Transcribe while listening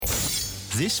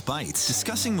This Bites,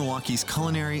 discussing Milwaukee's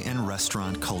culinary and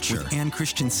restaurant culture. With Ann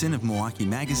Christensen of Milwaukee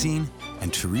Magazine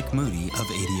and Tariq Moody of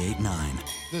 88.9.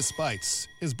 This Bites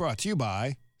is brought to you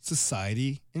by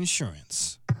Society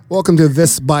Insurance. Welcome to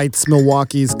This Bites,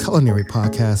 Milwaukee's culinary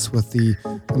podcast with the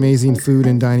amazing food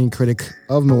and dining critic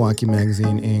of Milwaukee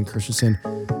Magazine, Ann Christensen,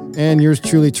 and yours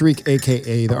truly, Tariq,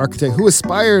 a.k.a. the architect who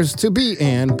aspires to be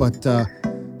Ann, but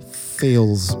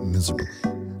fails miserably.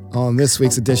 On this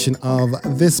week's edition of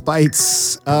This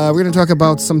Bites, we're going to talk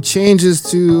about some changes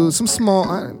to some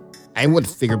small, I would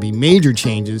figure be major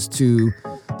changes to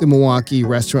the Milwaukee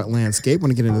restaurant landscape. I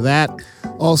want to get into that.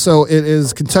 Also, it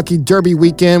is Kentucky Derby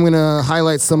weekend. We're going to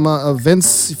highlight some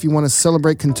events if you want to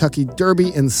celebrate Kentucky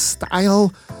Derby in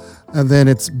style. And then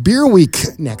it's Beer Week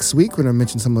next week. We're going to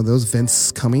mention some of those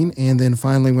events coming. And then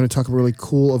finally, we're going to talk about a really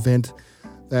cool event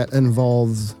that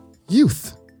involves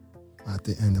youth at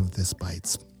the end of This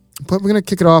Bites. But we're going to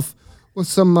kick it off with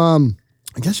some, I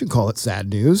guess you'd call it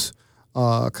sad news.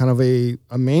 Kind of a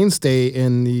mainstay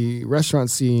in the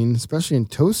restaurant scene, especially in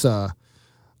Tosa.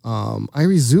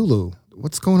 Irie Zulu.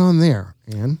 What's going on there,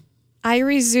 Ann?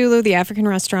 Irie Zulu, the African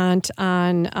restaurant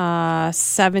on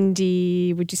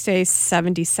 70, would you say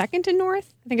 72nd and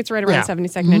North? I think it's right around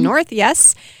 72nd and North,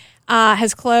 yes.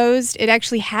 Has closed. It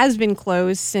actually has been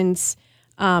closed since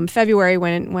February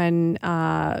when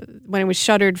it was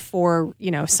shuttered for,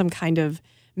 some kind of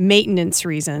maintenance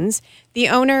reasons. The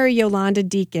owner, Yolanda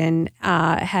Deacon,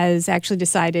 has actually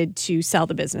decided to sell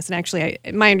the business. And actually,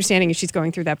 my understanding is she's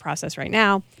going through that process right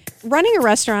now. Running a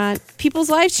restaurant,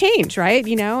 people's lives change, right?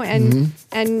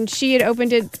 And she had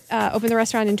opened the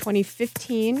restaurant in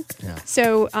 2015. Yeah.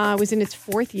 So it was in its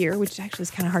fourth year, which actually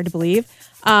is kind of hard to believe.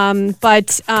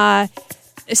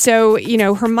 So,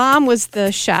 her mom was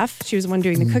the chef. She was the one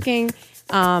doing the cooking.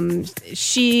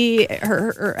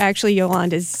 Actually,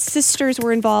 Yolanda's sisters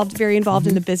were very involved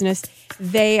in the business.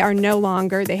 They are no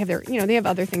longer, they have they have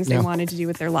other things they wanted to do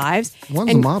with their lives.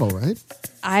 One's a model, right?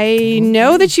 I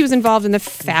know that she was involved in the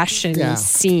fashion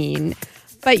scene.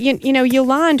 But,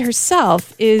 Yolanda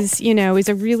herself is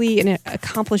a really an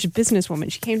accomplished businesswoman.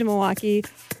 She came to Milwaukee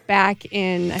back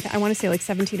in, I want to say like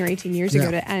 17 or 18 years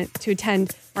ago to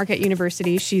attend Marquette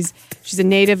University. She's a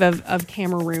native of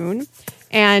Cameroon.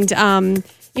 And,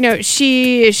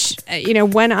 she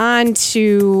went on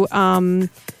to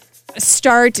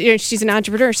start, she's an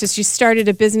entrepreneur. So she started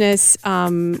a business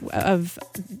of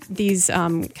these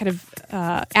kind of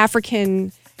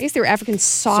African, I guess they were African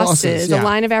sauces, a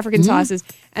line of African sauces.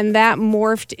 And that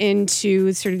morphed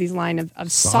into sort of these line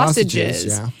of sausages.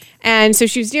 Yeah. And so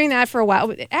she was doing that for a while.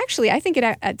 But actually, I think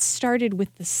it started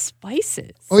with the spices.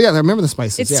 Oh, yeah, I remember the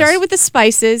spices. It started with the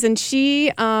spices, and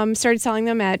she started selling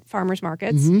them at farmers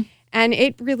markets. Mm-hmm. And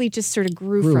it really just sort of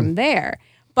grew from there.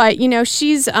 But,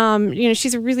 she's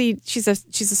she's a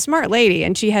smart lady,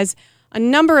 and she has a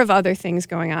number of other things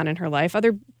going on in her life,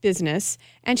 other business,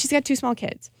 and she's got 2 small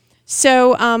kids.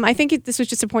 So I think this was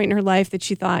just a point in her life that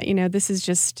she thought, this is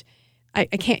just, I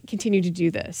can't continue to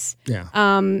do this. Yeah.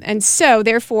 And so,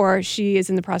 therefore, she is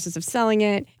in the process of selling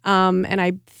it. And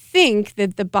I think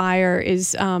that the buyer is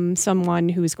someone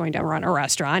who is going to run a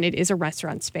restaurant. It is a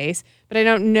restaurant space, but I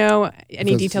don't know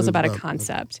any details about a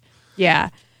concept. Yeah.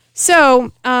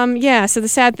 So, so the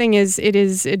sad thing is, it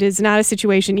is not a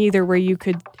situation either where you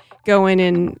could go in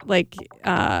and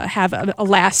have a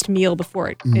last meal before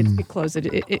it closes.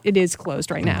 It is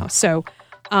closed right now. So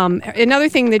another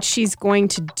thing that she's going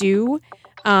to do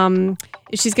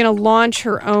is she's going to launch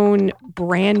her own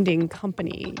branding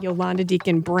company, Yolanda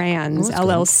Deacon Brands,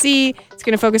 LLC. Good. It's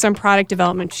going to focus on product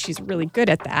development. She's really good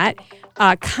at that.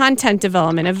 Content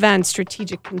development, events,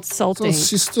 strategic consulting. So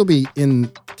she'll still be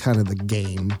in kind of the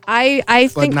game. I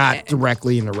think, but not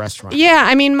directly in the restaurant. Yeah,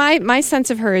 I mean, my sense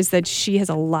of her is that she has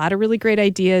a lot of really great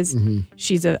ideas. Mm-hmm.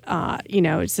 She's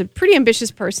it's a pretty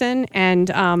ambitious person,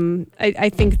 and I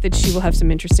think that she will have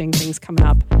some interesting things coming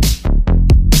up.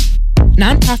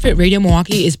 Nonprofit Radio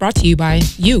Milwaukee is brought to you by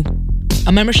you.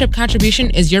 A membership contribution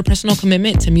is your personal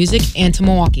commitment to music and to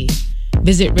Milwaukee.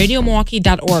 Visit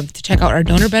radiomilwaukee.org to check out our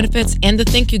donor benefits and the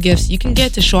thank you gifts you can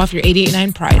get to show off your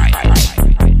 88.9 pride.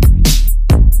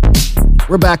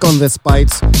 We're back on This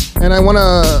Bites, and I want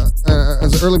to,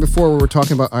 as early before we were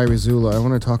talking about Irie Zulu, I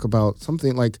want to talk about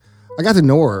something like, I got to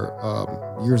know her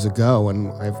years ago,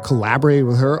 and I've collaborated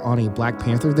with her on a Black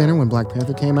Panther dinner when Black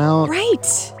Panther came out.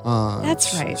 Right.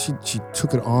 That's right. She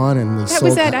took it on, and we That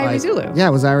was at Irie Zulu. Yeah,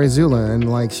 it was Irie Zulu,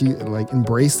 and she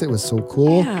embraced it. It was so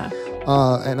cool. Yeah.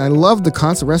 And I loved the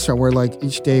concept restaurant where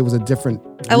each day was a different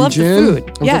region. I love the food.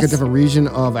 It was like a different region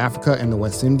of Africa and the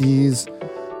West Indies.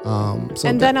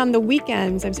 Then on the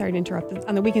weekends, I'm sorry to interrupt.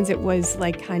 On the weekends, it was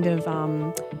kind of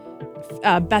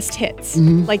best hits.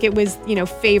 Like it was,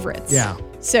 favorites. Yeah.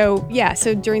 So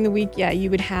during the week, you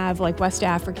would have like West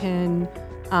African.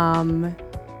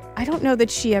 I don't know that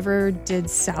she ever did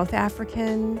South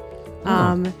African,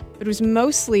 but it was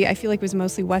mostly, I feel like it was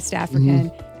mostly West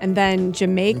African and then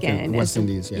Jamaican. West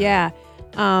Indies,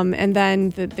 and then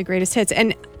the greatest hits.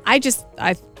 And I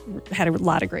had a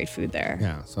lot of great food there.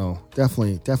 Yeah, so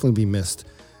definitely be missed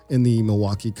in the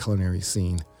Milwaukee culinary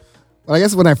scene. But I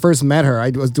guess when I first met her, I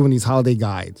was doing these holiday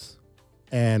guides.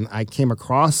 And I came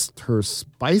across her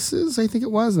spices, I think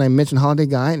it was, and I mentioned holiday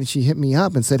guide, and she hit me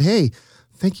up and said, "Hey,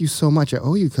 thank you so much. I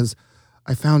owe you because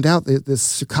I found out that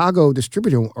this Chicago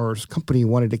distributor or company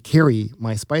wanted to carry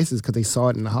my spices because they saw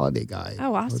it in the holiday guide."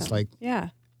 Oh, awesome.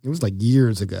 It was like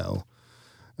years ago.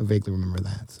 I vaguely remember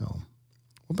that. So,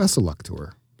 well, best of luck to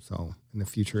her. So, in the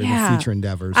future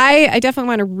endeavors. I definitely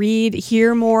want to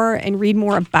hear more and read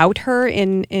more about her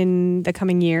in the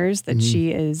coming years that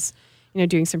she is,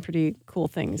 doing some pretty cool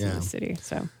things in the city.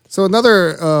 So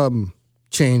another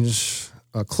change,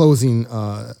 closing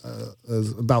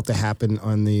is about to happen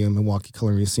on the Milwaukee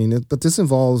culinary scene, but this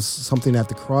involves something at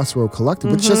the Crossroad Collective,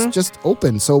 which just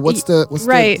opened. So what's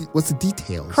the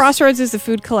details? Crossroads is the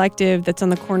food collective that's on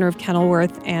the corner of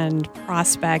Kenilworth and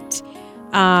Prospect,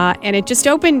 and it just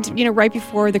opened, right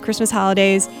before the Christmas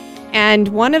holidays. And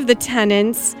one of the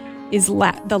tenants is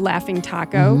the Laughing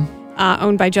Taco.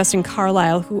 Owned by Justin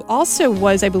Carlisle, who also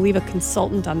was, I believe, a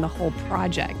consultant on the whole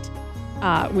project,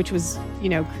 which was,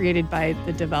 created by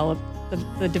the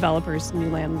developers,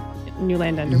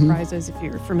 Newland Enterprises, if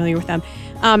you're familiar with them.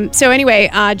 So anyway,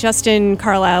 Justin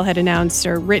Carlisle had announced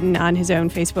or written on his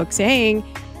own Facebook saying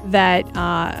that,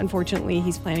 unfortunately,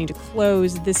 he's planning to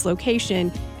close this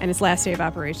location, and his last day of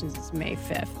operations is May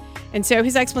 5th. And so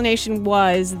his explanation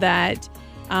was that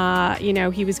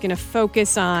he was going to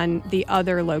focus on the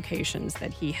other locations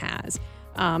that he has.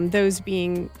 Those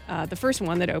being the first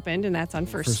one that opened, and that's on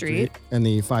First Street. And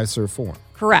the 5 Serve 4.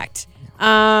 Correct.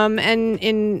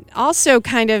 And also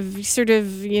kind of sort of,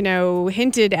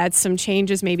 hinted at some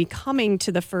changes maybe coming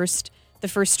to the First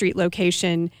Street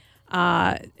location,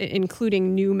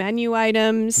 including new menu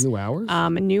items. New hours?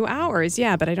 New hours,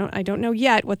 yeah, but I don't know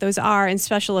yet what those are, and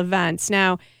special events.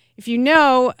 Now, if you've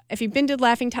been to the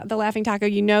Laughing Taco,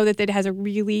 you know that it has a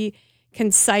really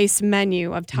concise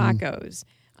menu of tacos.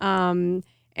 And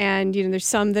there's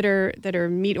some that are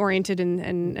meat oriented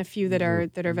and a few that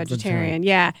are vegetarian.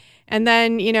 Yeah. And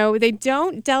then, they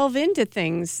don't delve into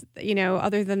things,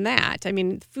 other than that. I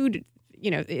mean, food,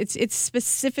 it's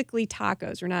specifically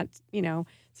tacos. We're not,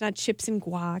 it's not chips and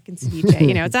guac and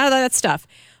ceviche, it's not all that stuff.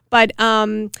 But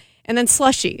and then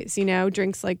slushies,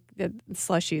 drinks like the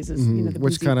slushies is, the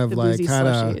which boozy, kind of the like boozy kind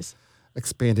of slushies.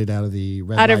 Expanded out of the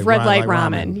red light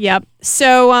ramen. Yep.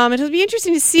 So it'll be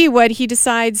interesting to see what he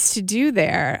decides to do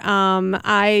there.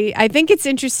 I think it's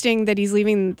interesting that he's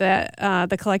leaving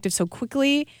the collective so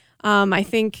quickly. I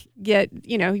think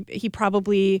he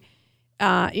probably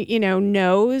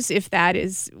knows if that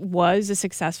was a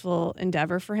successful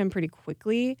endeavor for him pretty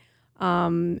quickly.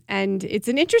 And it's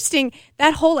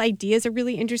that whole idea is a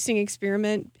really interesting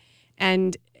experiment.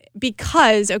 And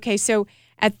because, so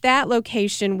at that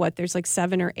location, there's like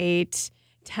 7 or 8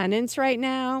 tenants right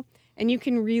now. And you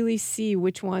can really see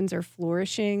which ones are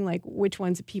flourishing, like which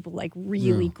ones people like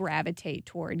really gravitate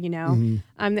toward, And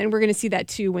we're going to see that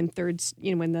too when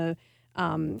when the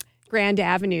Grand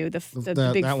Avenue,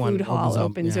 the big food hall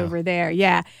opens over there.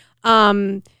 Yeah.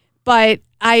 But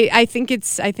I think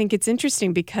it's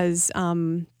interesting because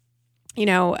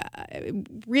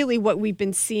really what we've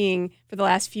been seeing for the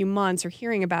last few months or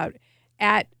hearing about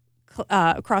at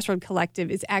Crossroad Collective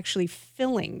is actually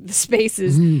filling the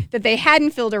spaces that they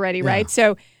hadn't filled already, right?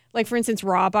 So, like for instance,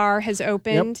 Raw Bar has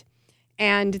opened,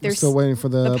 and they're still waiting for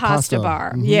the Pasta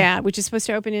Bar, which is supposed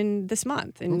to open in this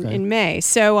month in May.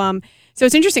 So, so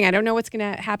it's interesting. I don't know what's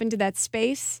going to happen to that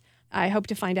space. I hope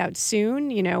to find out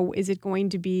soon. Is it going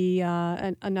to be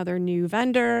another new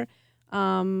vendor,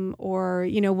 or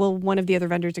will one of the other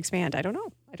vendors expand? I don't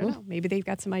know. Maybe they've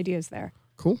got some ideas there.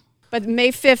 Cool. But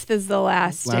May 5th is the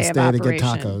last day of operation to get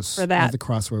tacos for that. At the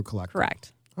Crossroad Collective.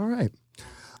 Correct. All right.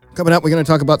 Coming up, we're going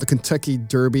to talk about the Kentucky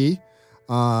Derby.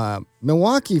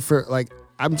 Milwaukee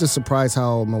I'm just surprised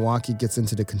how Milwaukee gets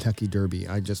into the Kentucky Derby.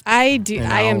 I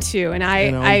am too, and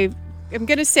I am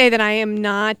going to say that I am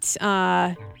not.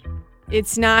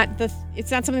 It's not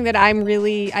something that I'm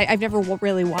really. I've never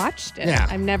really watched it. Yeah.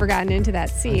 I've never gotten into that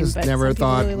scene. I just but never some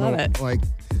thought people really love it.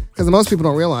 Because most people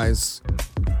don't realize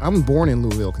I'm born in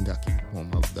Louisville, Kentucky,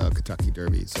 home of the Kentucky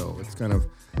Derby. So it's kind of,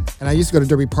 and I used to go to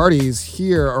Derby parties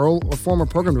here. Our former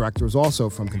program director was also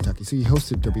from Kentucky, so he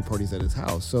hosted Derby parties at his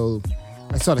house. So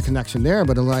I saw the connection there,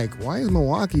 but I'm like, why is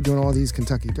Milwaukee doing all these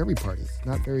Kentucky Derby parties?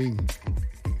 Not very,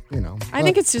 I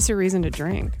think it's just a reason to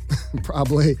drink.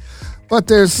 Probably. But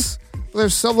there's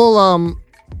several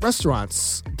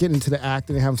restaurants getting into the act,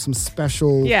 and they have some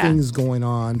special things going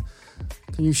on.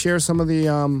 Can you share some of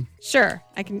the? Sure,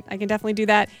 I can definitely do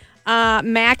that.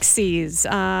 Maxie's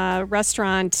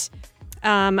restaurant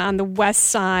on the west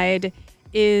side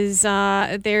is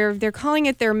they're calling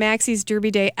it their Maxie's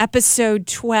Derby Day episode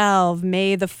 12,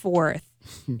 May the 4th,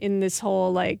 in this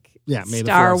whole May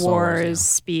Star Wars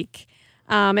speak.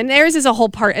 And theirs is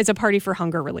a party for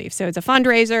hunger relief. So it's a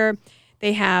fundraiser.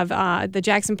 They have the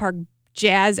Jackson Park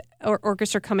Jazz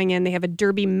Orchestra coming in. They have a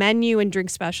Derby menu and drink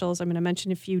specials. I'm going to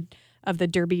mention a few of the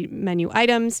Derby menu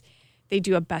items. They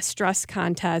do a best dressed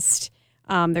contest.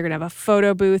 They're going to have a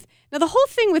photo booth. Now, the whole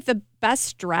thing with the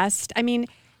best dressed, I mean,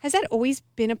 has that always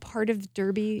been a part of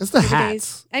Derby? It's the hats.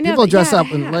 Days? I know. People dress up,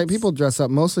 hats. and people dress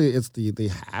up. Mostly, it's the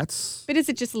hats. But is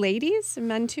it just ladies and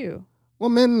men too? Well,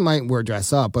 men might wear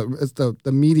dress up, but it's the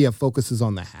media focuses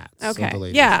on the hats. Okay. Of the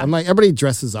ladies. Yeah. I'm like, everybody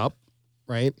dresses up,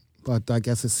 right? But I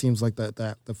guess it seems like that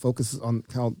the focus is on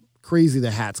how crazy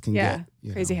the hats can get.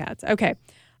 Crazy hats. Okay.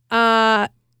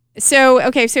 So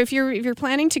if you're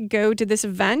planning to go to this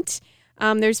event,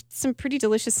 there's some pretty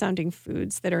delicious sounding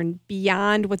foods that are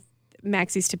beyond what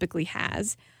Maxie's typically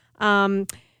has. So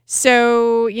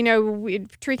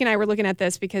Tariq and I were looking at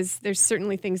this because there's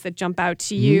certainly things that jump out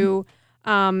to you.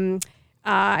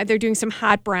 They're doing some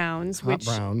hot browns, which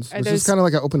is kind of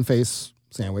like an open face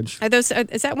sandwich. Are those?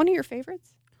 Is that one of your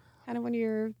favorites? Kind of one of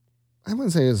your. I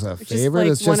wouldn't say it's a favorite.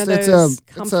 Like it's just it's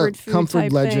a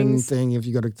comfort legend things. thing. If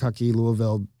you go to Kentucky,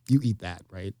 Louisville, you eat that,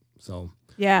 right? So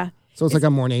yeah. So it's like a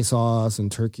Mornay sauce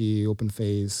and turkey, open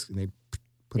face, and they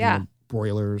put in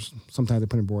broilers. Sometimes they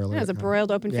put in broilers. Yeah, it's a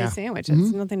broiled open face sandwich.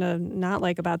 There's nothing to not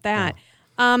like about that.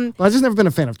 Well, I've just never been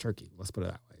a fan of turkey. Let's put it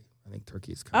that way. I think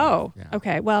turkey is kind of...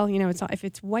 okay. Well, if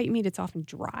it's white meat, it's often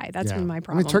dry. That's been my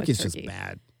problem. Turkey's with turkey. just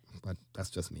bad, but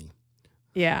that's just me.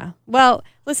 Yeah. Well,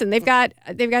 listen, they've got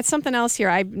something else here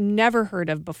I've never heard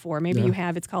of before. Maybe you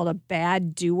have. It's called a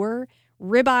bad doer.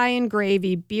 Ribeye and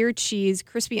gravy, beer cheese,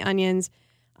 crispy onions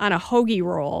on a hoagie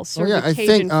roll served with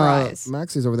Cajun fries.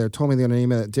 Maxie's over there told me the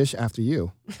name of that dish after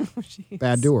you.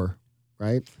 Bad doer,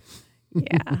 right?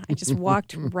 Yeah, I just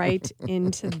walked right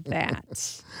into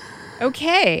that.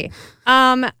 Okay.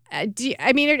 Are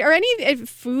any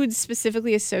foods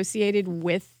specifically associated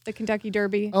with the Kentucky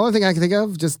Derby? The only thing I can think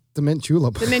of, just the mint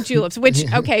julep. The mint juleps, which,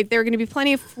 there are going to be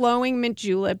plenty of flowing mint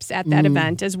juleps at that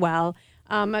event as well.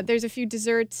 There's a few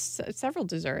desserts, several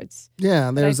desserts.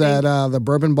 Yeah, there's the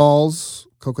bourbon balls,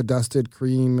 cocoa dusted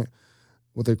cream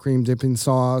with a cream dipping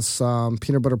sauce,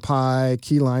 peanut butter pie,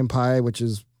 key lime pie, which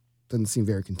doesn't seem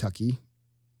very Kentucky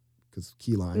because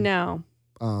key lime. No.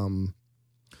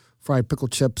 Fried pickle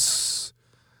chips.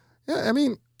 Yeah, I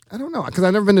mean, I don't know. Because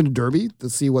I've never been to the Derby to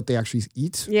see what they actually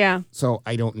eat. Yeah. So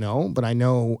I don't know. But I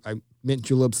know mint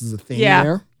juleps is a thing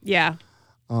there. Yeah.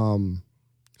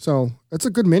 So it's a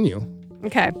good menu.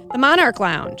 Okay. The Monarch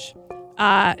Lounge.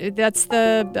 That's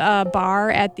the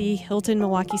bar at the Hilton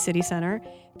Milwaukee City Center.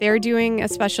 They're doing a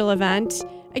special event.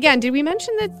 Again, did we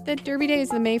mention that the Derby Day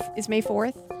is May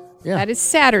 4th? Yeah. That is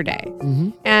Saturday.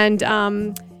 Mm-hmm.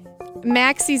 And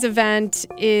Maxie's event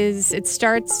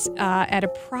starts at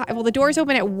the doors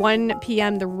open at 1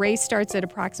 p.m. The race starts at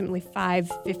approximately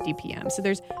 5:50 p.m. So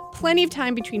there's plenty of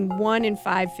time between 1 and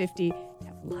 5:50 to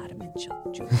have a lot of mint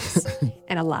juleps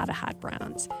and a lot of hot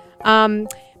browns.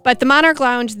 But the Monarch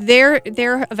Lounge, their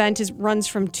event runs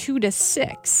from 2 to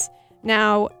 6.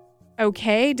 Now,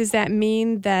 does that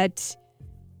mean that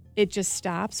it just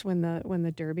stops when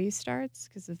the Derby starts?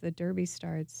 Because if the Derby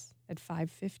starts at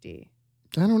 5:50.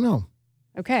 I don't know.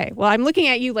 Okay. Well, I'm looking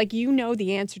at you like you know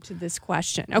the answer to this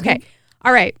question. Okay.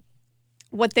 All right.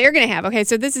 What they're going to have. Okay.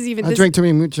 So this is even... I drank too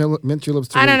many mint juleps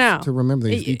to remember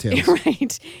these details.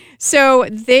 Right. So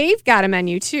they've got a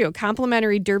menu too.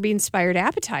 Complimentary Derby-inspired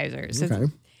appetizers. Okay.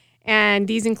 And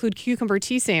these include cucumber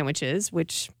tea sandwiches,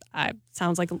 which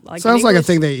sounds like sounds like a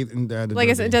thing they eat in the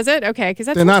Derby. Does it? Okay. Because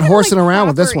they're not horsing around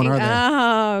with this one, are they?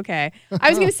 Oh, okay. I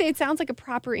was going to say it sounds like a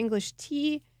proper English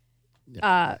tea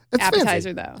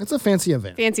appetizer, though. It's a fancy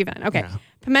event. Okay. Yeah.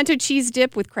 Pimento cheese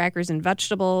dip with crackers and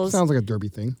vegetables. Sounds like a Derby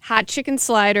thing. Hot chicken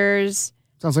sliders.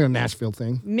 Sounds like a Nashville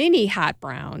thing. Mini hot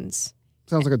browns.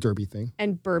 Sounds like a Derby thing.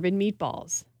 And bourbon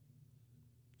meatballs.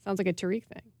 Sounds like a Tariq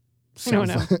thing.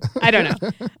 I don't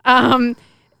know.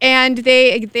 And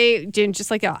they just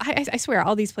like I swear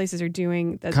all these places are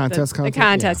doing the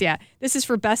contest. Yeah. This is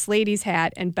for best ladies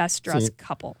hat and best dressed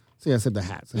couple. See, I said the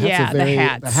hats. The hats.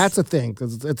 The hat's a thing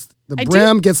because it's the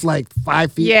brim gets like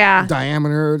 5 feet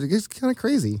diameter. It's kind of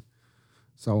crazy.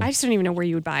 So I just don't even know where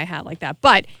you would buy a hat like that.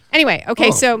 But anyway, okay,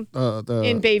 so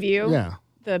in Bayview, yeah.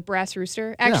 the Brass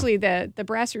Rooster. Actually, the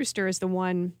Brass Rooster is the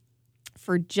one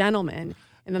for gentlemen,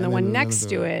 and then the one next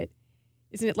to it,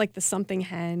 isn't it like the Something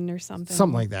Hen or something?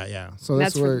 Something like that, yeah. So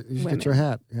that's where you should get your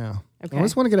hat. Yeah. Okay. I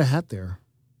always want to get a hat there.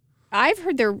 I've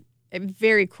heard they're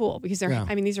very cool because they're. Yeah.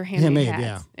 I mean, these are handmade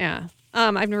hats. Yeah.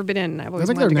 I've never been in. I've always. I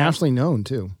think they're nationally known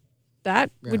too.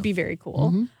 That would be very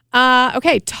cool.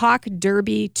 Okay, talk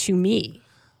derby to me,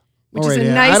 which is a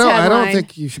nice headline. I don't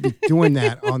think you should be doing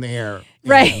that on the air.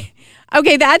 Right.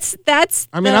 Okay, that's.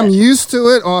 I mean, I'm used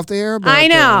to it off the air. But I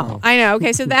know.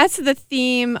 Okay, so that's the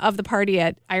theme of the party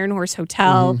at Iron Horse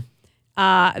Hotel.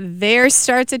 Theirs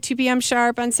starts at 2 p.m.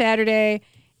 sharp on Saturday,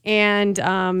 and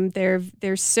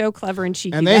they're so clever and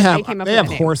cheeky. And they have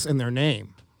horse in their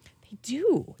name. They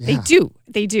do. Yeah.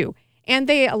 They do. And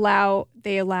they allow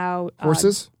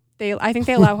Horses? I think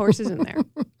they allow horses in there.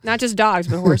 Not just dogs,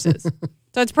 but horses.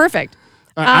 So it's perfect.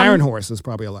 Iron Horse is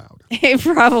probably allowed.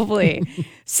 Probably.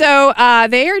 So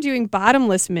they are doing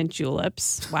bottomless mint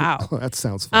juleps. Wow. Oh, that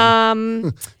sounds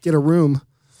fun. Get a room.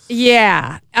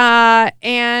 Yeah. Gosh,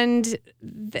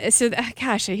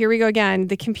 here we go again.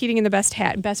 The competing in the best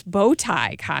bow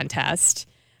tie contest.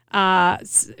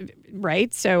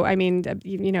 Right. So, I mean,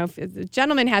 if the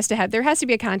gentleman there has to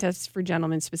be a contest for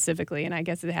gentlemen specifically. And I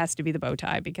guess it has to be the bow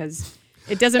tie because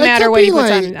it doesn't matter what he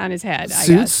puts on his head.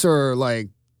 Suits or like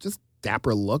just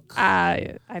dapper look.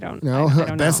 I don't know. I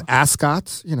don't best know.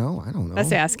 ascots. I don't know.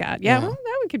 Best ascot. Yeah. Well,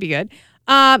 that one could be good.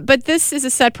 But this is a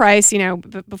set price,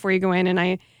 before you go in. And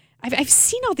I've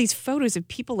seen all these photos of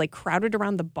people like crowded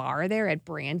around the bar there at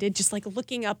Branded, just like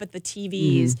looking up at the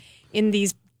TVs in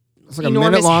these. It's like a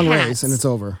minute-long race, and it's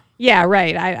over. Yeah,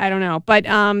 right. I don't know. But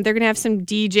they're going to have some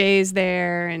DJs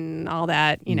there and all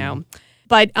that,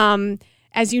 But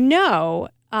as you know,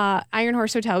 Iron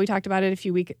Horse Hotel, we talked about it a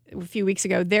few weeks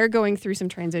ago, they're going through some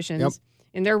transitions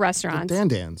in their restaurants. Dan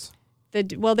Dans.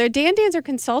 Their Dan Dans are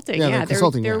consulting. Yeah, Yeah, they're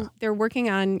consulting, they're working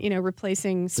on,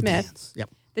 replacing Smith. Dans. Yep.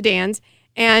 The Dans.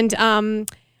 And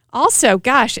also,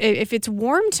 gosh, if it's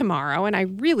warm tomorrow, and I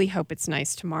really hope it's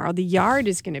nice tomorrow, the Yard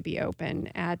is going to be open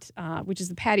at, which is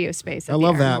the patio space. I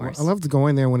love that. I love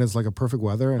going there when it's like a perfect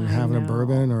weather and having a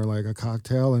bourbon or like a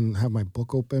cocktail and have my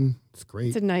book open. It's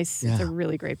great. It's a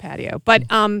really great patio. But,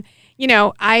 I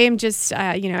am just,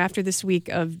 after this week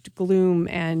of gloom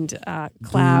and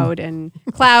clouds and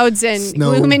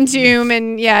gloom and doom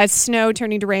and snow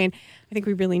turning to rain, I think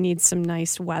we really need some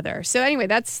nice weather. So anyway,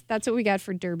 that's what we got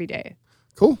for Derby Day.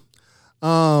 Cool.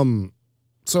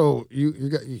 So you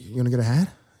gonna get a hat?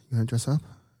 You gonna dress up?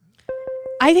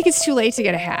 I think it's too late to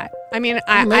get a hat. I mean,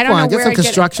 I don't know get where some I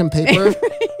construction paper. Right.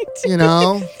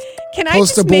 Can I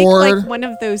post just a make board. like one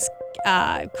of those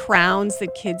crowns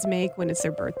that kids make when it's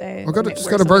their birthday? Or go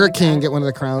to Burger King and get one of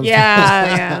the crowns.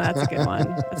 Yeah, that's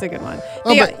a good one.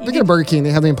 Oh, but speaking of Burger King,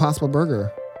 they have the Impossible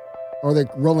Burger. Or they're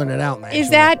rolling it out. Is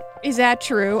that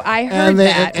true? I heard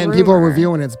that. And people are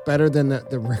reviewing it's better than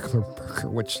the regular burger,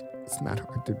 which it's not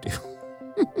hard to do.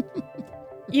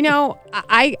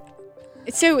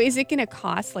 So is it going to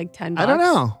cost like $10? I don't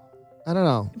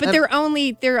know. But they're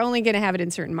only going to have it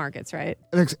in certain markets, right?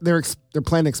 They're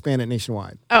planning to expand it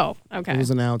nationwide. Oh, okay. It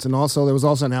was announced, and also there was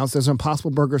also announced there's an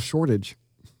Impossible Burger shortage.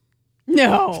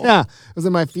 No. Yeah, it was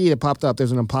in my feed. It popped up.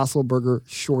 There's an Impossible Burger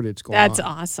shortage going on. That's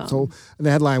awesome. So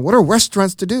the headline: what are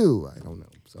restaurants to do? I don't know.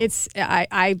 So. It's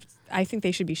I think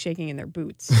they should be shaking in their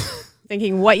boots,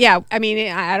 thinking what? Yeah, I mean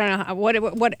I don't know what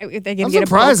if they can get a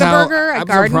burger, a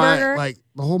garden burger. Like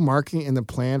the whole marketing and the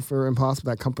plan for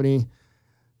Impossible, that company,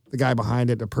 the guy behind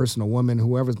it, the person, a woman,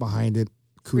 whoever's behind it.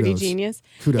 Kudos. Pretty genius.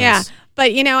 Kudos. Yeah,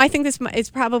 but I think this is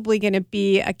probably going to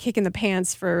be a kick in the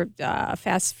pants for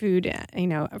fast food,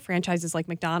 franchises like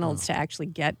McDonald's to actually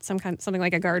get something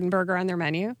like a garden burger on their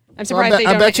menu. I'm surprised they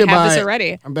don't have this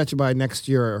already. I bet you by next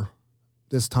year,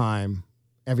 this time,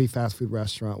 every fast food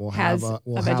restaurant will have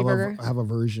a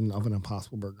version of an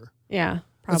Impossible Burger. Yeah,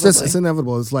 probably. It's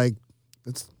inevitable. It's like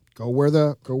go where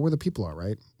the people are,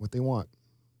 right? What they want,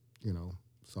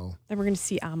 So then we're going to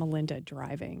see Amalinda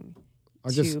driving.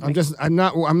 I'm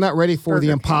not ready for the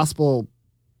Impossible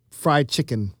fried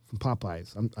chicken from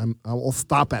Popeyes. I will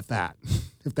stop at that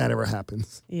if that ever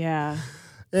happens. Yeah.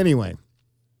 Anyway.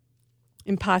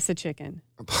 Impossible chicken.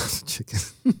 Impossible chicken.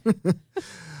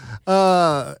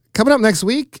 Coming up next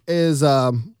week is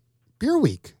Beer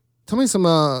Week. Tell me some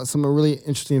really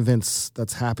interesting events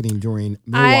that's happening during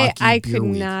Milwaukee I Beer could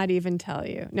Week. not even tell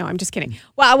you. No, I'm just kidding.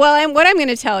 Well, and what I'm going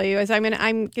to tell you is I'm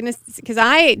gonna because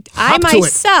I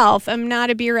myself am not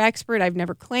a beer expert. I've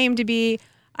never claimed to be.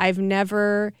 I've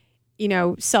never,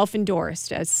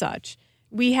 self-endorsed as such.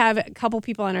 We have a couple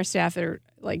people on our staff that are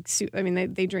like,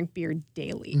 they drink beer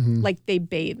daily. Like they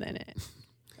bathe in it.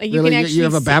 Like Really? You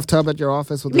have a bathtub at your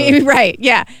office with right?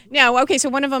 Yeah. No. Okay. So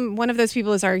one of those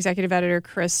people is our executive editor,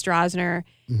 Chris Strasner,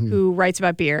 who writes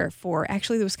about beer for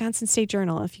actually the Wisconsin State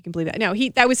Journal, if you can believe that. No,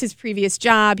 that was his previous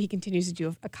job. He continues to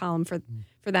do a column for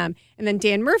them. And then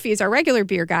Dan Murphy is our regular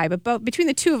beer guy. But between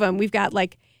the two of them, we've got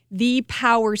like the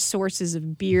power sources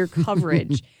of beer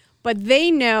coverage. But they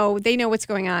know what's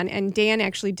going on. And Dan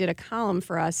actually did a column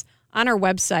for us on our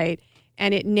website.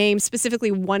 And it names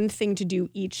specifically one thing to do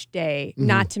each day,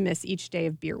 not to miss each day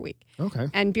of Beer Week. Okay.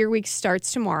 And Beer Week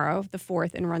starts tomorrow, the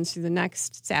 4th, and runs through the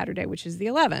next Saturday, which is the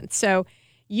 11th. So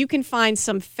you can find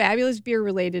some fabulous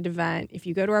beer-related event if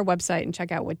you go to our website and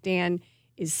check out what Dan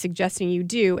is suggesting you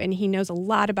do. And he knows a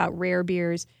lot about rare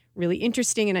beers, really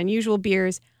interesting and unusual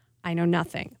beers. I know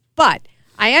nothing. But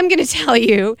I am going to tell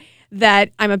you that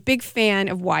I'm a big fan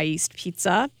of Y East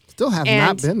Pizza. Still have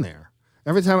not been there.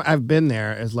 Every time I've been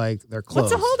there, it's like they're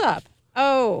closed. What's the holdup?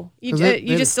 Oh, you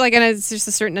just like, and it's just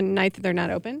a certain night that they're not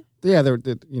open? Yeah, they're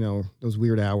those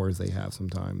weird hours they have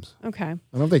sometimes. Okay. I don't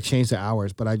know if they changed the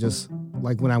hours, but I just,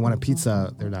 like when I want a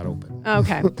pizza, they're not open.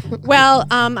 Okay. Well,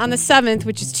 on the 7th,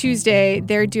 which is Tuesday,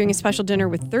 they're doing a special dinner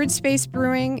with Third Space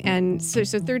Brewing. And so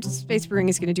Third Space Brewing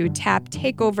is going to do a tap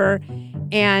takeover,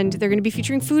 and they're going to be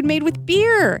featuring food made with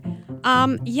beer.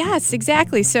 Yes,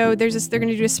 exactly. So they're going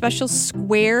to do a special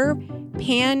square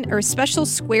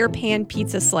pan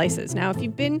pizza slices. Now, if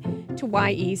you've been to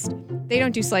Y East, they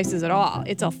don't do slices at all.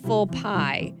 It's a full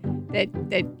pie that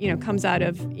comes out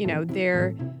of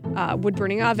their wood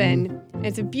burning oven. And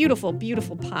it's a beautiful,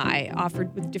 beautiful pie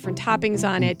offered with different toppings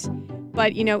on it.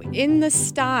 But in the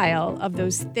style of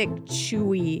those thick,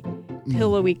 chewy,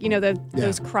 pillowy,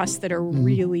 those crusts that are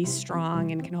really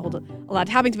strong and can hold a lot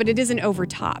of toppings, but it isn't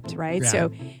overtopped, right? Yeah.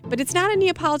 So, but it's not a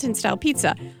Neapolitan style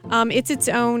pizza. It's its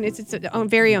own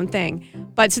very own thing.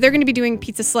 But so they're going to be doing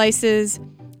pizza slices,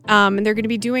 and they're going to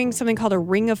be doing something called a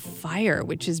Ring of Fire,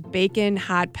 which is bacon,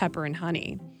 hot pepper, and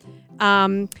honey.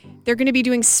 They're going to be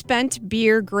doing spent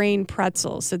beer grain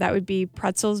pretzels. So that would be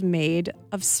pretzels made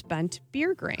of spent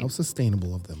beer grain. How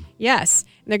sustainable of them. Yes.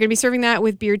 And they're going to be serving that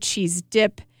with beer cheese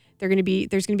dip. There's going to be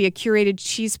a curated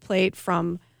cheese plate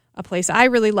from a place I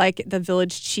really like, the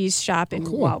Village Cheese Shop in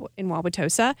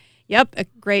Wauwatosa. Yep, a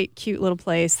great, cute little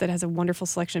place that has a wonderful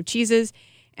selection of cheeses.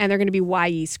 And they're going to be Y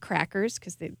East crackers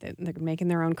because they're making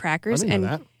their own crackers. I didn't know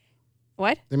that.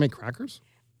 What? They make crackers?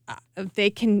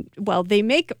 They're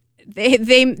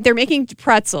making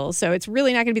pretzels, so it's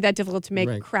really not going to be that difficult to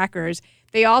make crackers.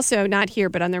 They also, not here,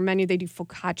 but on their menu, they do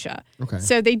focaccia. Okay.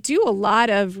 So they do a lot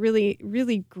of really,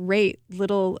 really great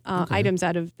little items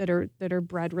out of that are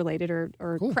bread related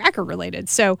or cool. Cracker related.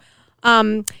 So,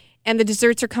 and the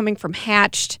desserts are coming from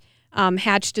Hatched.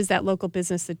 Hatched is that local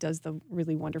business that does the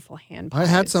really wonderful hand pies. I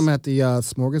had some at the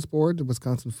Smorgasbord, the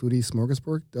Wisconsin Foodie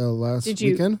Smorgasbord last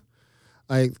weekend.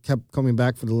 I kept coming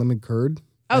back for the lemon curd.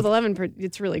 Oh, the lemon curd,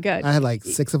 it's really good. I had like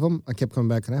 6 of them. I kept coming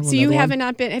back. Can I have so you haven't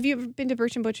not been, have you ever been to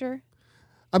Birch and Butcher?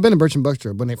 I've been to Birch and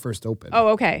Butcher when they first opened. Oh,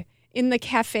 okay. In the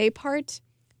cafe part,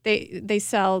 they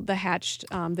sell the Hatched,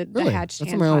 the Hatched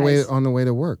That's hand on pies. the way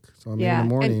to work. So I'm in the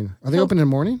morning. Are they open in the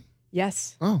morning?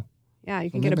 Yes. Oh. Yeah, you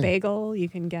can get a bagel. You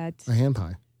can get a hand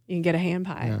pie. You can get a hand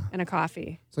pie and a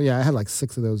coffee. So yeah, I had like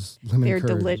 6 of those lemon curd.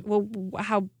 They're delicious. Well,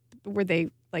 how were they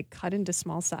like cut into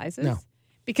small sizes? No.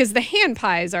 Because the hand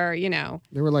pies are,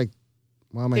 They were like,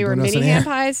 why am I they were doing this mini in hand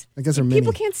air? pies. I guess they're mini.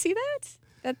 People can't see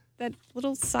that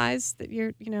little size that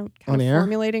you're, kind on of air?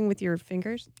 formulating with your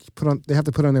fingers. They have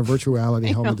to put on their virtuality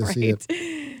helmet to see it.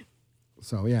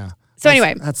 So yeah.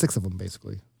 Anyway, I had 6 of them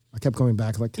basically. I kept going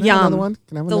back like, can I have another one?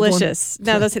 Can I have another delicious.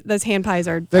 one? No, those hand pies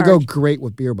are. They go great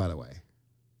with beer, by the way.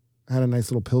 I had a nice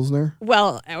little Pilsner.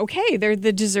 Well, okay, they're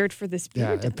the dessert for this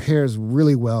beer. Yeah, it pairs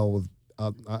really well with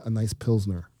a nice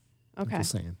Pilsner. Okay. I'm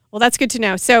just saying. Well, that's good to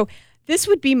know. So this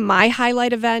would be my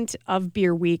highlight event of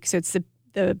Beer Week. So it's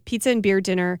the pizza and beer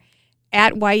dinner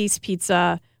at Y East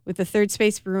Pizza with the Third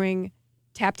Space Brewing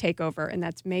tap takeover, and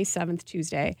that's May 7th,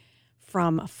 Tuesday,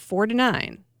 from 4 to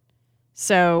 9.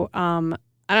 So I don't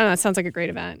know. It sounds like a great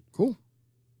event. Cool.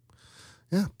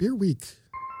 Yeah, Beer Week.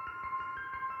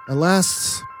 And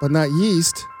last but not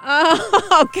least.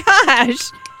 Oh,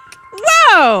 gosh.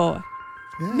 Whoa.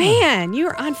 Yeah. Man,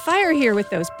 you're on fire here with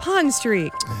those pun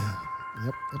streaks.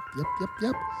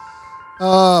 Yep.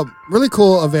 Really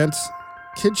cool event.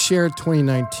 Kids Share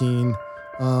 2019. We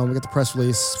got the press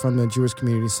release from the Jewish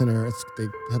Community Center. They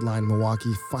headlined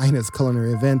Milwaukee finest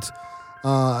culinary event.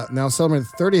 Now celebrating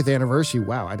the 30th anniversary.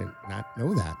 Wow, I did not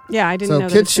know that. Yeah, I didn't know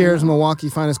that. So Kids Share's Milwaukee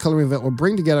finest culinary event will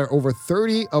bring together over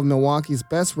 30 of Milwaukee's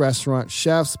best restaurant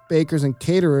chefs, bakers, and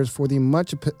caterers for the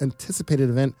much anticipated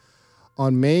event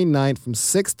on May 9th from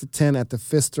 6 to 10 at the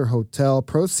Pfister Hotel.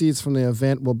 Proceeds from the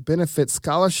event will benefit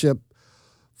scholarship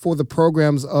for the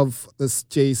programs of the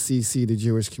JCC, the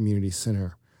Jewish Community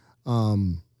Center.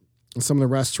 Some of the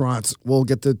restaurants will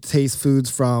get to taste foods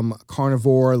from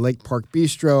Carnivore, Lake Park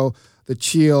Bistro, the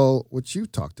Cheel, which you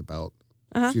talked about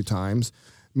a few times.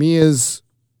 Mila's.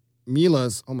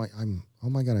 Oh my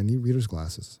God! I need reader's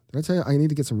glasses. Did I tell you I need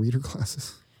to get some reader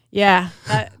glasses? Yeah,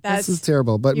 this is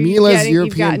terrible. But you've Mila's European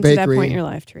you've gotten Bakery, to that point in your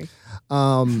life, Tree.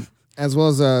 As well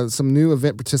as some new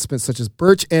event participants such as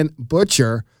Birch and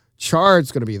Butcher.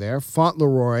 Chard's going to be there.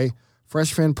 Fauntleroy,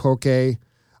 Fresh Fan Poke.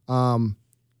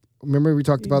 Remember we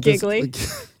talked about Giggly.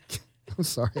 this? I'm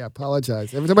sorry, I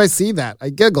apologize. Every time I see that, I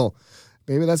giggle.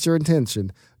 Maybe that's your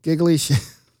intention. Giggly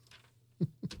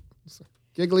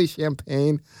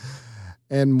Champagne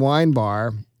and Wine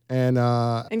Bar. And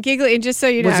Giggly, and just so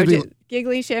you know,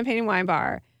 Giggly Champagne and Wine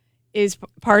Bar is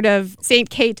part of St.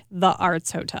 Kate, the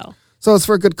Arts Hotel. So it's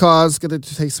for a good cause. Get to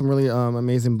taste some really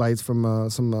amazing bites from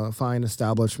some fine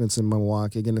establishments in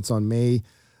Milwaukee. Again, it's on May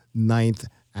 9th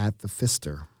at the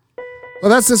Pfister. Well,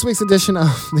 that's this week's edition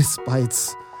of This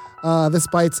Bites. This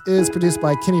Bites is produced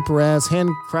by Kenny Perez.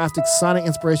 Handcrafted sonic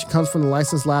inspiration comes from the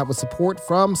License Lab with support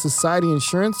from Society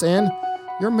Insurance and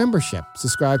your membership.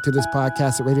 Subscribe to this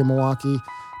podcast at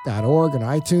RadioMilwaukee.org and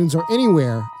iTunes or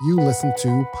anywhere you listen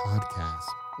to podcasts.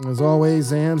 As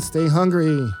always, and stay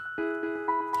hungry.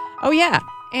 Oh, yeah.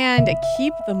 And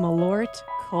keep the Malort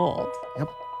cold. Yep.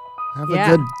 Have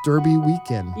a good Derby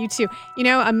weekend. You too. You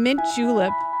know, a mint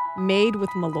julep made with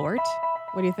Malort.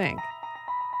 What do you think?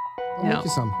 I'll make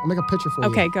you some. I'll make a picture for you.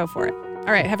 Okay, go for it.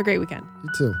 All right. Have a great weekend. You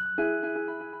too.